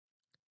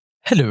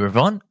Hello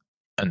everyone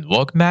and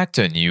welcome back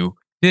to a new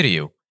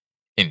video.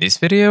 In this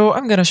video,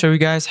 I'm gonna show you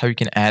guys how you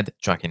can add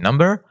tracking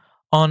number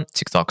on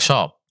TikTok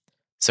Shop.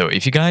 So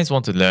if you guys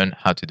want to learn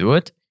how to do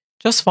it,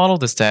 just follow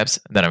the steps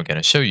that I'm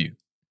gonna show you.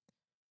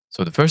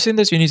 So the first thing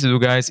that you need to do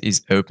guys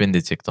is open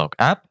the TikTok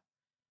app,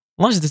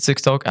 launch the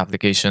TikTok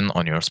application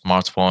on your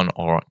smartphone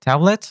or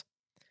tablet,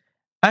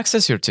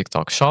 access your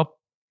TikTok Shop,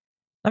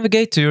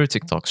 navigate to your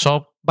TikTok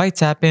Shop by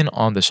tapping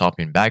on the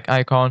shopping bag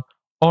icon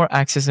or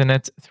accessing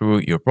it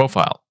through your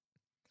profile.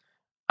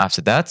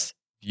 After that,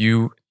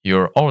 view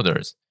your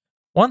orders.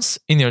 Once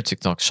in your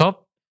TikTok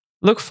shop,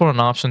 look for an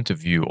option to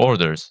view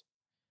orders.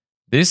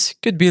 This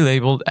could be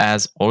labeled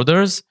as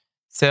orders,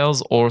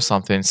 sales, or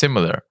something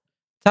similar.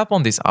 Tap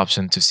on this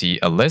option to see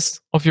a list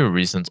of your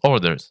recent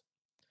orders.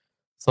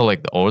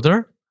 Select the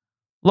order,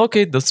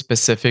 locate the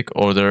specific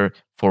order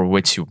for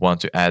which you want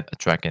to add a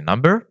tracking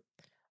number.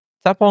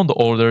 Tap on the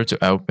order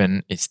to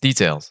open its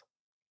details.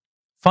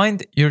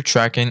 Find your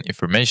tracking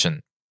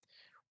information.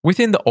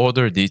 Within the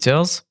order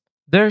details,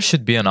 there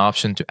should be an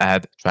option to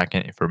add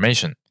tracking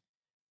information.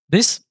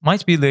 This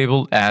might be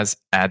labeled as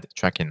Add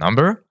Tracking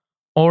Number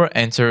or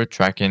Enter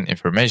Tracking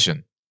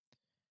Information.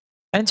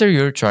 Enter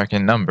your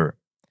tracking number.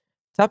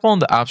 Tap on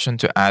the option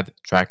to add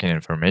tracking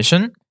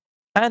information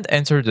and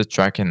enter the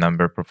tracking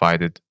number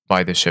provided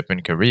by the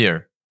shipping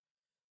carrier.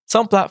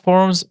 Some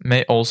platforms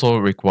may also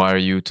require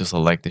you to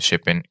select the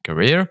shipping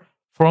carrier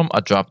from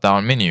a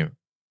drop-down menu.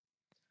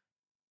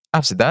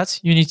 After that,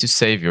 you need to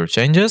save your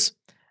changes.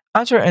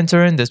 After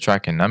entering the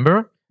tracking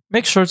number,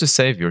 make sure to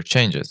save your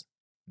changes.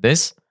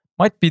 This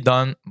might be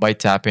done by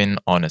tapping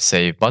on a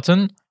Save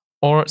button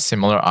or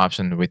similar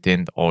option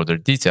within the order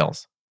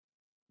details.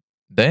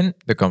 Then,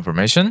 the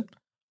confirmation.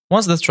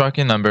 Once the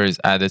tracking number is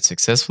added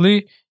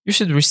successfully, you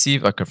should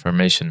receive a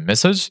confirmation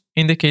message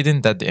indicating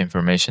that the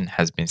information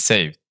has been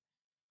saved.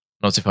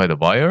 Notify the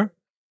buyer.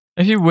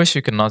 If you wish,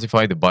 you can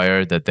notify the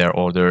buyer that their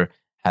order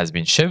has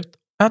been shipped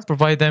and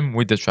provide them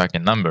with the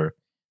tracking number.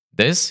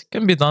 This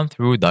can be done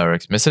through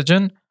direct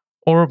messaging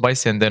or by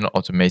sending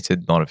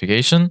automated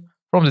notification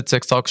from the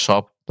TikTok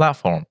Shop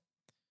platform.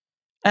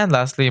 And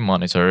lastly,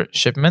 monitor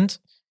shipment.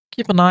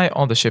 Keep an eye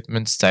on the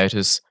shipment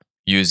status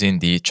using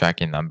the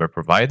tracking number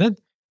provided.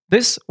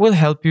 This will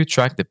help you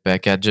track the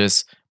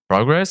package's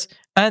progress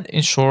and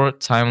ensure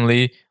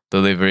timely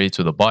delivery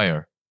to the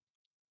buyer.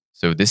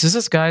 So this is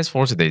it guys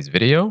for today's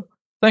video.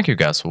 Thank you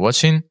guys for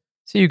watching.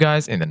 See you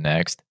guys in the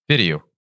next video.